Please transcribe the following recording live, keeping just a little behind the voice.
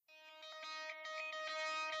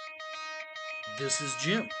This is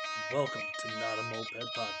Jim. Welcome to Not a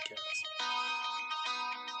Moped Podcast.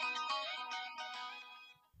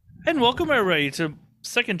 And welcome everybody to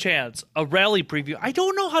Second Chance, a rally preview. I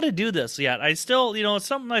don't know how to do this yet. I still, it's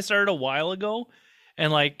something I started a while ago,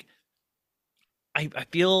 and I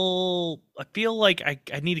feel like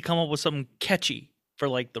I need to come up with something catchy for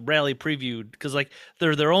like the rally preview because like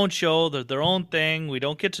they're their own show, they're their own thing. We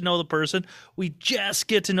don't get to know the person. We just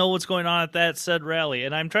get to know what's going on at that said rally.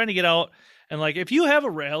 And I'm trying to get out and like if you have a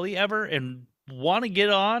rally ever and want to get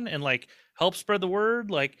on and like help spread the word,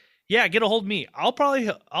 like yeah, get a hold of me. I'll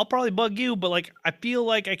probably bug you, but like I feel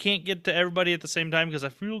like I can't get to everybody at the same time because I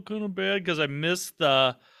feel kind of bad because I missed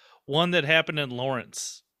the one that happened in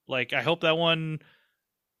Lawrence. Like I hope that one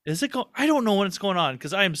is it I don't know when it's going on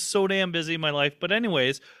because I am so damn busy in my life. But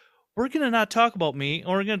anyways, we're gonna not talk about me,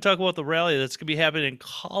 or we're gonna talk about the rally that's gonna be happening in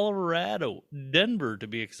Colorado, Denver to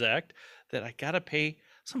be exact. That I gotta pay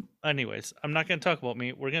some. Anyways, I'm not gonna talk about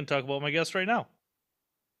me. We're gonna talk about my guest right now.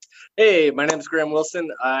 Hey, my name is Graham Wilson.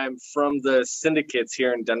 I'm from the Syndicates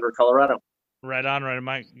here in Denver, Colorado. Right on,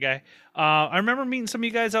 my guy. I remember meeting some of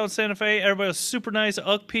you guys out in Santa Fe. Everybody was super nice.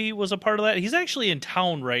 P was a part of that. He's actually in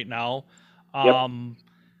town right now. Yep.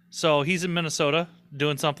 So he's in Minnesota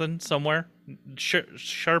doing something somewhere,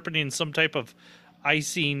 sharpening some type of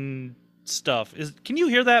icing stuff. Can you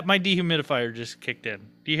hear that? My dehumidifier just kicked in.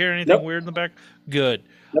 Do you hear anything Nope. weird in the back? Good.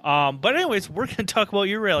 Yep. But anyways, we're gonna talk about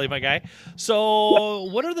your rally, my guy. Yep. So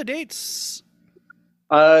what are the dates?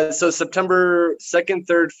 So September 2nd,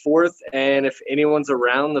 3rd, 4th, and if anyone's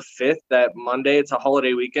around the 5th, that Monday, it's a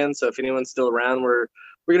holiday weekend. So if anyone's still around, we're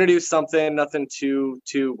gonna do something, nothing too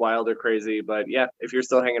wild or crazy. But yeah, if you're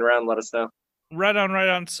still hanging around, let us know. Right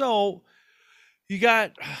on. So you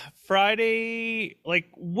got Friday. Like,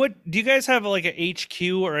 what do you guys have like a HQ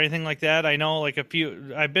or anything like that? I know like a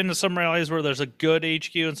few. I've been to some rallies where there's a good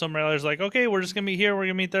HQ, and some rallies like, okay, we're just gonna meet here, we're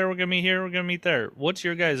gonna meet there, we're gonna meet here, we're gonna meet there. What's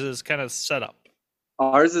your guys' kind of setup?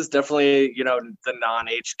 Ours is definitely, the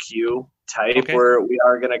non-HQ type Okay, where we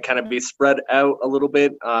are going to kind of be spread out a little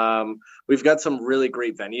bit. We've got some really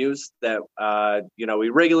great venues that, we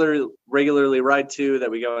regularly ride to that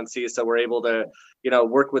we go and see. So we're able to,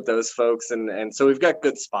 work with those folks. And so we've got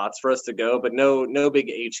good spots for us to go, but no big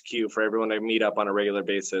HQ for everyone to meet up on a regular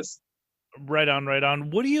basis. right on.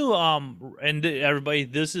 What do you and everybody?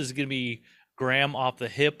 This is gonna be Graham off the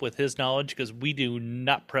hip with his knowledge because we do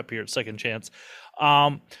not prep here at Second Chance.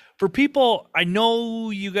 Um, for people, I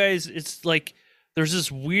know you guys. It's like there's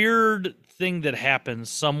this weird thing that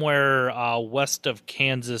happens somewhere west of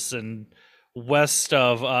Kansas and west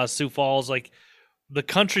of Sioux Falls. Like the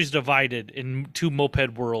country's divided in two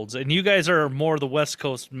moped worlds, and you guys are more the West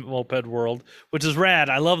Coast moped world, which is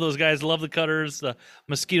rad. I love those guys. Love the Cutters, the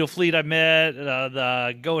Mosquito Fleet I met,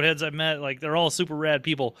 the Goat Heads I met. Like they're all super rad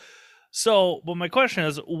people. So, but my question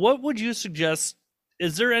is, what would you suggest?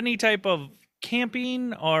 Is there any type of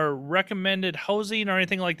camping or recommended housing or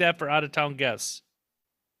anything like that for out of town guests?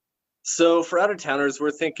 So for out of towners,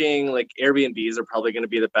 we're thinking like Airbnbs are probably going to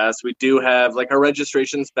be the best. We do have like our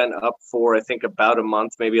registration's been up for I think about a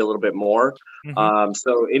month, maybe a little bit more. Mm-hmm.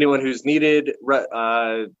 So anyone who's needed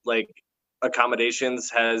like accommodations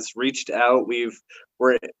has reached out.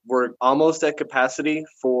 We're almost at capacity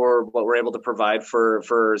for what we're able to provide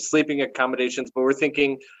for sleeping accommodations, but we're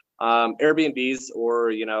thinking Airbnbs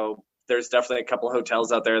or there's definitely a couple of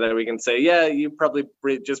hotels out there that we can say, yeah, you probably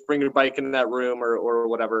just bring your bike in that room or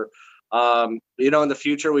whatever. In the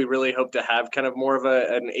future, we really hope to have kind of more of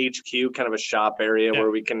an HQ, kind of a shop area Yeah.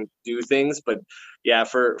 where we can do things. But yeah,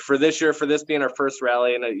 for this year, for this being our first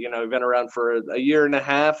rally, and we've been around for a year and a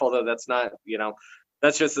half, although that's not,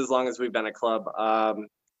 that's just as long as we've been a club.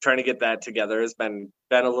 Trying to get that together has been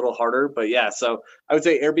a little harder, but yeah. So I would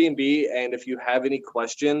say Airbnb, and if you have any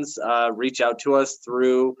questions, reach out to us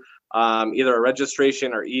through either a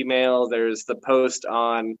registration or email. There's the post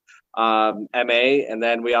on MA, and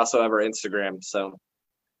then we also have our Instagram. So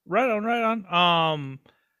Right on.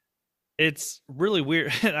 It's really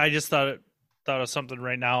weird. I just thought of something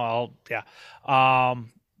right now.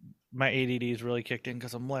 My ADD is really kicked in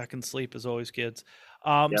because I'm lacking sleep as always, kids.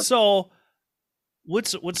 yep. So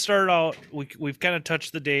let's start out. We've kind of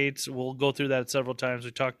touched the dates. We'll go through that several times.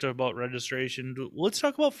 We talked about registration. Let's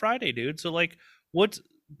talk about Friday, dude. So like, what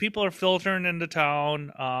people are filtering into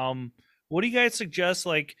town. What do you guys suggest?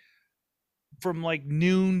 Like from like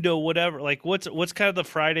noon to whatever. Like what's kind of the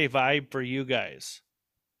Friday vibe for you guys?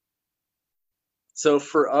 So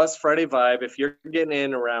for us, Friday vibe, if you're getting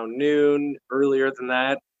in around noon, earlier than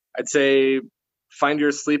that, I'd say find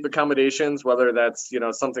your sleep accommodations, whether that's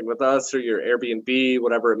something with us or your Airbnb,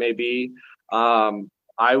 whatever it may be.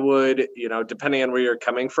 I would, depending on where you're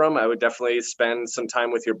coming from, I would definitely spend some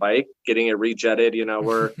time with your bike, getting it rejetted.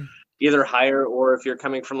 We're either higher, or if you're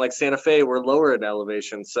coming from like Santa Fe, we're lower in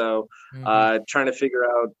elevation. So trying to figure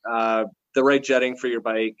out the right jetting for your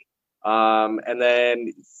bike. And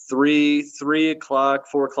then 3 o'clock,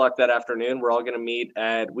 4 o'clock that afternoon, we're all going to meet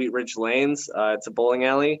at Wheat Ridge Lanes. It's a bowling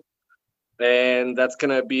alley. And that's going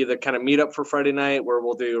to be the kind of meetup for Friday night, where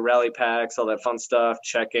we'll do rally packs, all that fun stuff,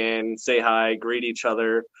 check in, say hi, greet each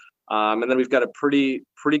other. And then we've got a pretty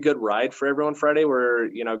good ride for everyone Friday. We're,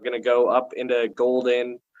 going to go up into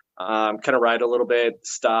Golden, kind of ride a little bit,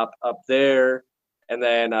 stop up there. And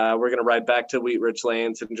then we're going to ride back to Wheat Ridge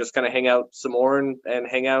Lanes and just kind of hang out some more and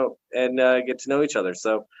hang out and get to know each other.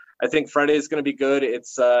 So I think Friday is going to be good.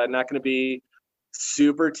 It's not going to be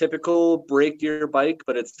super typical break your bike,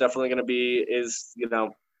 but it's definitely going to be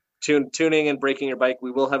tuning and breaking your bike.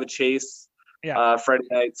 We will have a chase Friday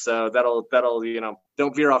night, so that'll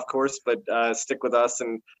don't veer off course, but stick with us,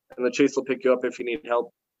 and the chase will pick you up if you need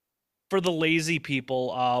help. For the lazy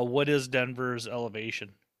people, what is Denver's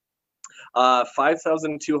elevation?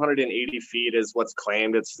 5,280 feet is what's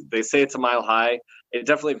claimed. They say it's a mile high. It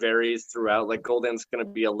definitely varies throughout. Like Golden's going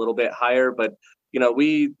to be a little bit higher, but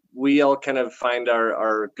we all kind of find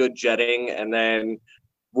our good jetting, and then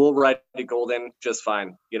we'll ride to Golden just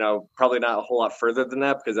fine. Probably not a whole lot further than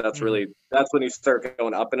that, because that's when you start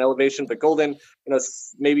going up in elevation. But Golden,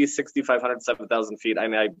 maybe 6,500, 7,000 feet. I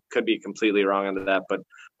mean, I could be completely wrong on that, but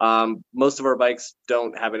most of our bikes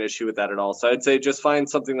don't have an issue with that at all. So I'd say just find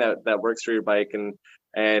something that works for your bike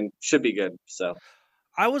and should be good. So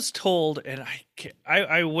I was told, and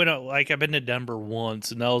I went out, like, I've been to Denver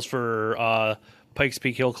once, and that was for Pikes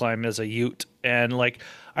Peak Hill Climb as a Ute, and like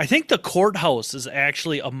I think the courthouse is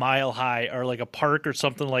actually a mile high, or like a park or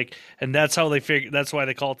something, like, and that's how that's why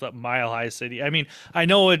they call it the Mile High City. I mean, I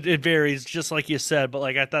know it varies, just like you said, but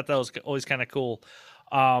like I thought that was always kind of cool.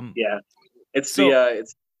 Yeah, it's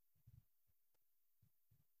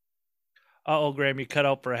oh, Graham, you cut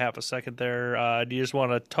out for a half a second there. Do you just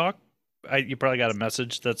want to talk? You probably got a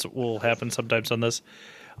message that will happen sometimes on this.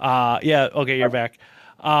 Yeah, okay, you're back.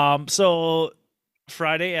 So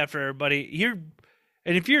Friday after everybody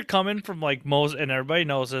and if you're coming from like most, and everybody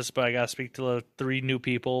knows this, but I gotta speak to the 3 new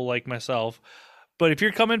people like myself. But if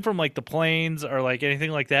you're coming from like the plains or like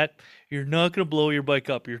anything like that, you're not gonna blow your bike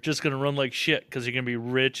up. You're just gonna run like shit because you're gonna be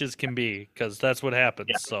rich as can be, because that's what happens.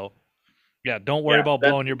 Yeah. So yeah, don't worry about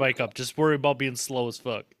blowing your bike up. Just worry about being slow as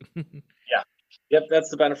fuck. Yeah. Yep, that's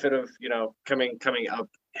the benefit of coming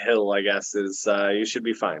uphill, I guess, is you should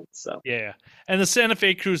be fine. So yeah, and the Santa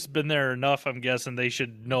Fe crew's been there enough. I'm guessing they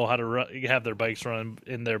should know how to have their bikes run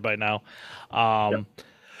in there by now. Yep.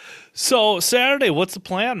 So Saturday, what's the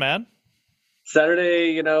plan, man?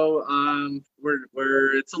 Saturday,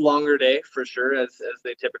 we're it's a longer day for sure, as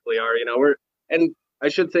they typically are. And I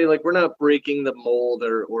should say, like, we're not breaking the mold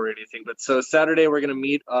or anything, but so Saturday we're going to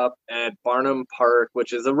meet up at Barnum Park,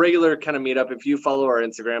 which is a regular kind of meetup. If you follow our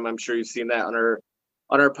Instagram, I'm sure you've seen that on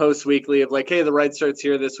our posts weekly of like, hey, the ride starts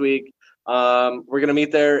here this week. We're going to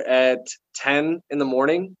meet there at 10 in the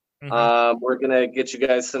morning. Mm-hmm. We're going to get you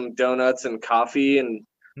guys some donuts and coffee and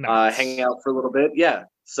hang out for a little bit. Yeah.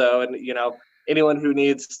 So, and anyone who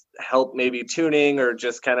needs help maybe tuning, or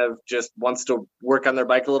just wants to work on their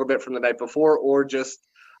bike a little bit from the night before, or just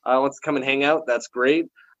wants to come and hang out, that's great.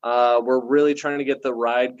 We're really trying to get the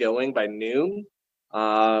ride going by noon.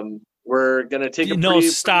 We're going to take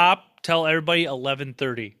stop. Tell everybody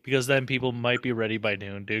 11:30, because then people might be ready by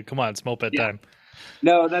noon, dude. Come on, it's moped time.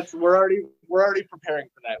 No, we're already preparing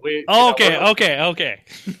for that. Okay.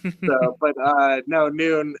 So, but no,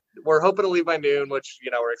 noon. We're hoping to leave by noon, which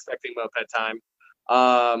we're expecting moped time.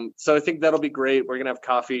 So I think that'll be great. We're gonna have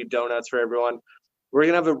coffee, donuts for everyone. We're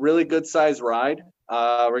gonna have a really good size ride.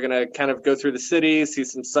 We're gonna kind of go through the city, see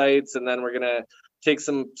some sights, and then we're gonna take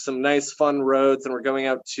some nice fun roads. And we're going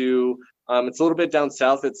out to it's a little bit down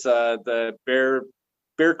south. It's the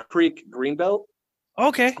Bear Creek Greenbelt.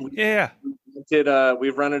 Okay. Yeah.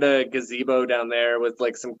 We've rented a gazebo down there with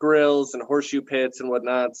like some grills and horseshoe pits and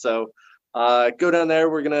whatnot. So go down there.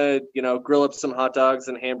 We're gonna grill up some hot dogs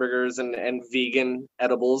and hamburgers and vegan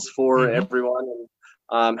edibles for everyone,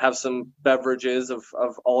 and have some beverages of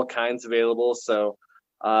all kinds available. So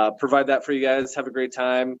provide that for you guys. Have a great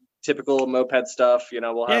time. Typical moped stuff.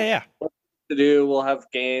 We'll have to do. We'll have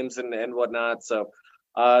games and whatnot. So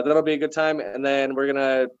that'll be a good time. And then we're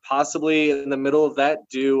gonna possibly in the middle of that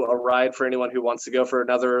do a ride for anyone who wants to go for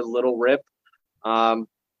another little rip.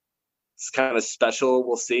 It's kind of special.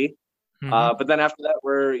 We'll see. But then after that,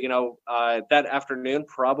 we're that afternoon,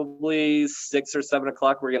 probably 6 or 7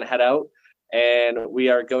 o'clock, we're gonna head out and we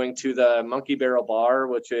are going to the Monkey Barrel Bar,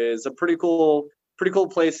 which is a pretty cool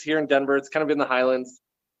place here in Denver. It's kind of in the Highlands.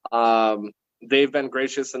 Um, they've been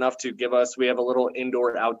gracious enough to give us. We have a little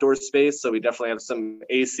indoor outdoor space, so we definitely have some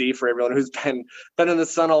AC for everyone who's been in the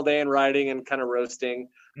sun all day and riding and kind of roasting.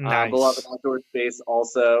 But we'll have an Nice. outdoor space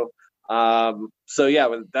also. So yeah,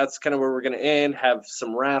 that's kind of where we're gonna end. Have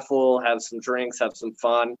some raffle, have some drinks, have some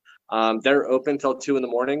fun. They're open till 2 in the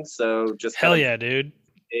morning, so just kind Hell of yeah, dude.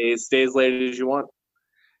 stay as late as you want.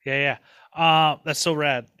 Yeah, yeah. That's so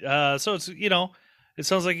rad. So it's it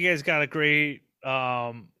sounds like you guys got a great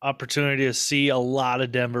opportunity to see a lot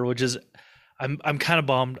of Denver, which is I'm kind of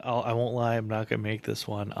bummed. I won't lie, I'm not gonna make this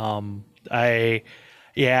one. I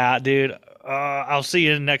yeah, dude. I'll see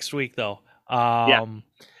you next week though. Yeah,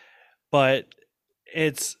 But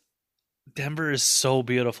it's Denver is so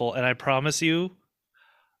beautiful, and I promise you,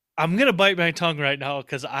 I'm gonna bite my tongue right now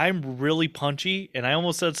because I'm really punchy, and I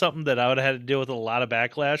almost said something that I would have had to deal with a lot of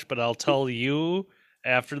backlash. But I'll tell you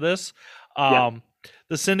after this. yeah, Um,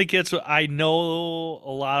 the syndicates, I know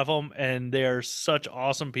a lot of them, and they are such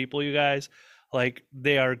awesome people. You guys, like,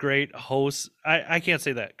 they are great hosts. I can't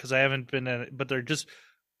say that because I haven't been in it, but they're just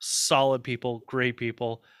solid people, great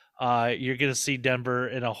people. You're gonna see Denver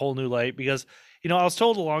in a whole new light because I was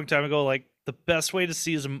told a long time ago, like, the best way to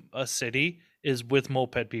see a city is with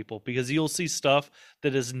moped people because you'll see stuff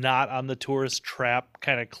that is not on the tourist trap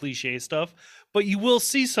kind of cliche stuff, but you will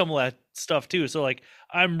see some of that stuff too. So, like,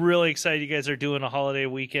 I'm really excited you guys are doing a holiday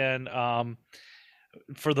weekend.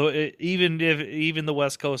 For the even the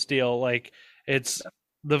West Coast deal, like, it's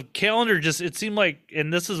the calendar just it seemed like,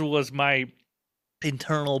 and this was my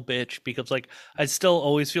internal bitch because, like, I still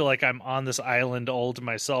always feel like I'm on this island all to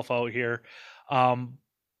myself out here.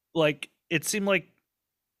 Like, it seemed like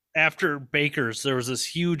after Baker's, there was this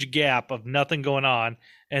huge gap of nothing going on,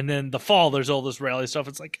 and then the fall, there's all this rally stuff.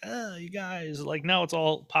 It's like, you guys, like, now it's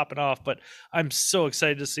all popping off. But I'm so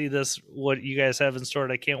excited to see what you guys have in store.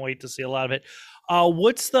 I can't wait to see a lot of it.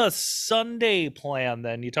 What's the Sunday plan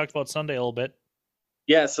then? You talked about Sunday a little bit.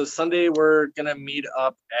 yeah. So Sunday we're gonna meet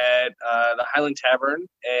up at the Highland Tavern,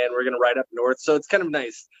 and we're gonna ride up north. So it's kind of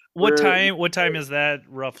nice. What We're time? What time is that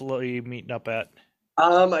roughly meeting up at?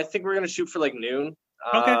 I think we're gonna shoot for like noon.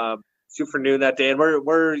 Okay. Shoot for noon that day, and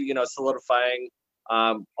we're solidifying.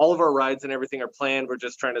 All of our rides and everything are planned. We're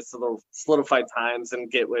just trying to solidify times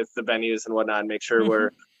and get with the venues and whatnot, and make sure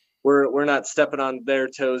Mm-hmm. we're not stepping on their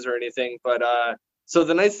toes or anything. But so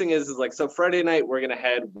the nice thing is like, so Friday night we're gonna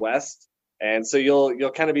head west, and so you'll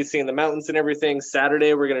kind of be seeing the mountains and everything.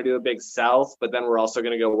 Saturday we're gonna do a big south, but then we're also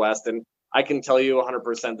gonna go west, and I can tell you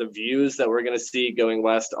 100% the views that we're gonna see going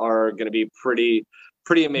west are gonna be pretty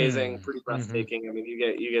amazing, pretty Mm-hmm. breathtaking. I mean,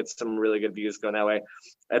 you get some really good views going that way.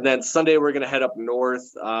 And then Sunday we're gonna head up north.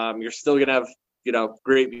 You're still gonna have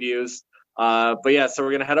great views. But yeah, so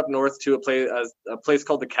we're gonna head up north to a place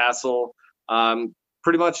called the Castle.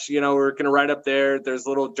 Pretty much, we're gonna ride up there. There's a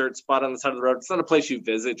little dirt spot on the side of the road. It's not a place you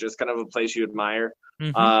visit, just kind of a place you admire.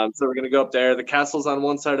 Mm-hmm. So we're gonna go up there. The castle's on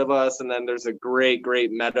one side of us, and then there's a great,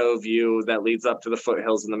 great meadow view that leads up to the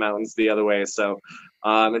foothills in the mountains the other way. So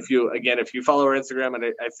if you follow our Instagram, and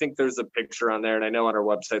I think there's a picture on there, and I know on our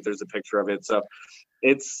website there's a picture of it. So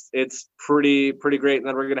it's pretty great. And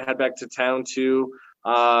then we're gonna head back to town to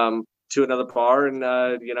another bar, and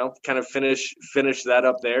kind of finish that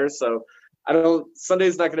up there. So I don't.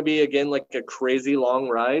 Sunday's not going to be again like a crazy long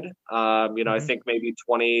ride. I Mm-hmm. think maybe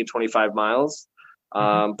 20-25 miles.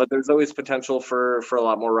 Mm-hmm. But there's always potential for a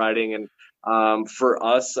lot more riding, and for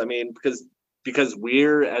us, I mean, because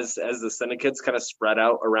we're as the syndicates kind of spread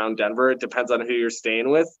out around Denver. It depends on who you're staying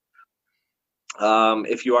with.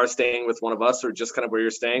 If you are staying with one of us, or just kind of where you're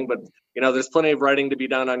staying, but there's plenty of riding to be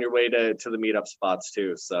done on your way to the meetup spots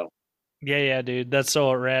too. So Yeah, yeah, dude. That's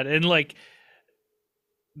so rad. And, like,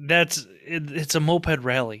 it's a moped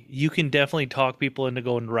rally. You can definitely talk people into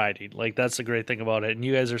going riding. Like, that's the great thing about it. And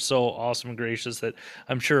you guys are so awesome and gracious that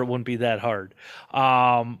I'm sure it wouldn't be that hard.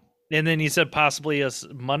 And then you said possibly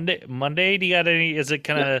Monday. Monday, do you got any? Is it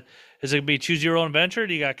kind yeah, of is it gonna be choose your own adventure? Or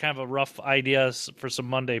do you got kind of a rough idea for some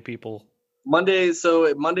Monday people? Monday.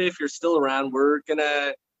 So Monday, if you're still around, we're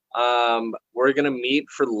gonna meet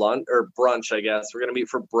for lunch or brunch. I guess we're gonna meet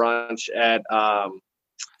for brunch at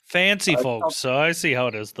Fancy it's folks. So I see how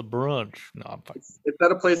it is. The brunch. No, I'm fine. it's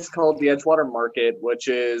at a place called the Edgewater Market, which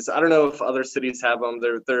is, I don't know if other cities have them.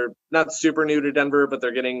 They're not super new to Denver, but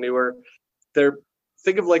they're getting newer. They're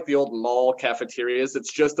Think of like the old mall cafeterias.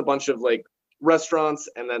 It's just a bunch of like restaurants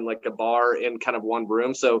and then like a bar in kind of one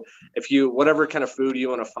room. So if you whatever kind of food you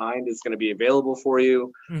want to find is going to be available for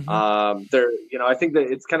you. Mm-hmm. I think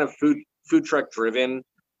that it's kind of food truck driven.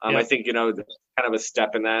 I Yep. think there's kind of a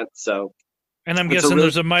step in that. So And I'm It's a guessing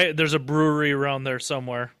really there's a brewery around there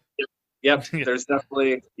somewhere. Yep, there's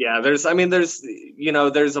definitely there's I mean there's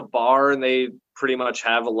there's a bar and they pretty much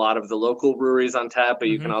have a lot of the local breweries on tap, but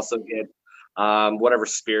you can Hmm. also get whatever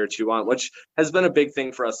spirits you want, which has been a big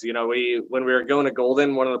thing for us. We when we were going to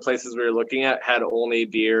Golden, one of the places we were looking at had only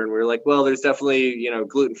beer, and we were like, well, there's definitely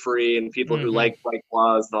gluten free and people who Hmm. like White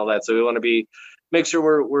Claws and all that, so we want to make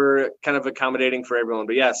sure we're kind of accommodating for everyone.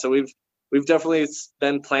 But yeah, so we've definitely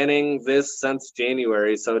been planning this since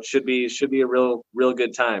January, so it should be a real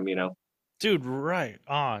good time. Dude, right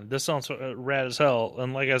on. This sounds rad as hell.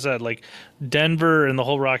 And like I said, like Denver and the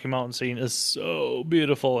whole Rocky Mountain scene is so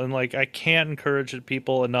beautiful. And like I can't encourage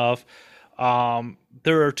people enough.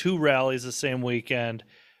 There are two rallies the same weekend.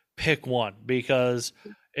 Pick one because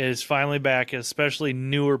it's finally back, especially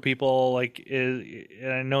newer people.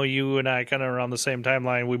 And I know you and I kind of around the same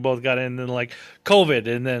timeline. We both got in, and like COVID,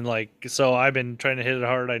 and then like so I've been trying to hit it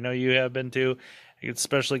hard. I know you have been too,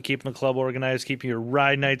 especially keeping the club organized, keeping your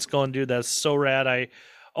ride nights going, dude. That's so rad. I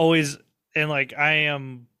always and like I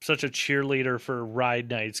am such a cheerleader for ride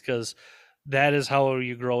nights because that is how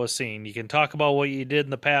you grow a scene. You can talk about what you did in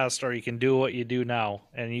the past, or you can do what you do now,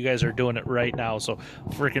 and you guys are doing it right now. So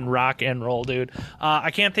freaking rock and roll, dude. I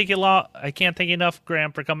can't thank you enough,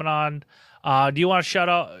 Graham, for coming on. Do you want to shout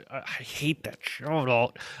out? I hate that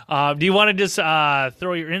shout out. Do you want to just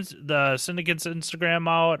throw the syndicate's Instagram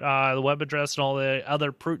out, the web address, and all the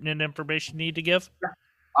other pertinent information you need to give?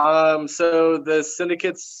 So the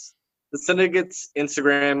syndicate's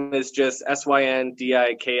Instagram is just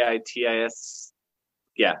SYNDIKITIS.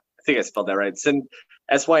 Yeah, I think I spelled that right.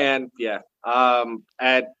 SYN, yeah.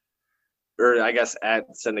 At or I guess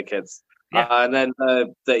at syndicates. Yeah. And then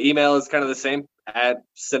the email is kind of the same at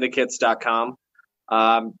syndicates.com.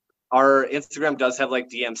 Our Instagram does have like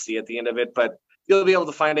DMC at the end of it, but you'll be able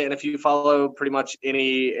to find it. And if you follow pretty much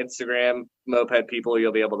any Instagram moped people,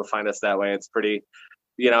 you'll be able to find us that way. It's pretty,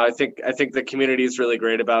 I think the community is really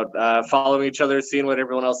great about following each other, seeing what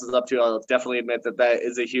everyone else is up to. I'll definitely admit that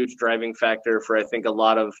is a huge driving factor for I think a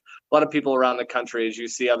lot of people around the country. As you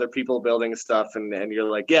see other people building stuff, and you're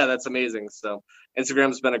like, yeah, that's amazing. So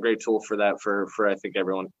Instagram's been a great tool for that for I think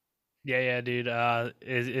everyone. Yeah, dude.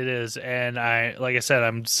 It is, and like I said,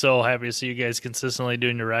 I'm so happy to see you guys consistently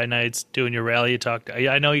doing your ride nights, doing your rally.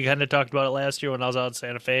 I know you kind of talked about it last year when I was out in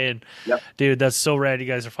Santa Fe, and Yep. dude, that's so rad. You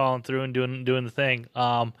guys are following through and doing the thing.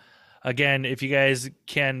 Again, if you guys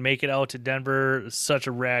can make it out to Denver, such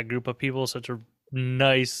a rad group of people, such a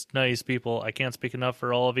nice people. I can't speak enough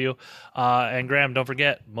for all of you. And Graham, don't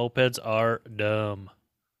forget, mopeds are dumb.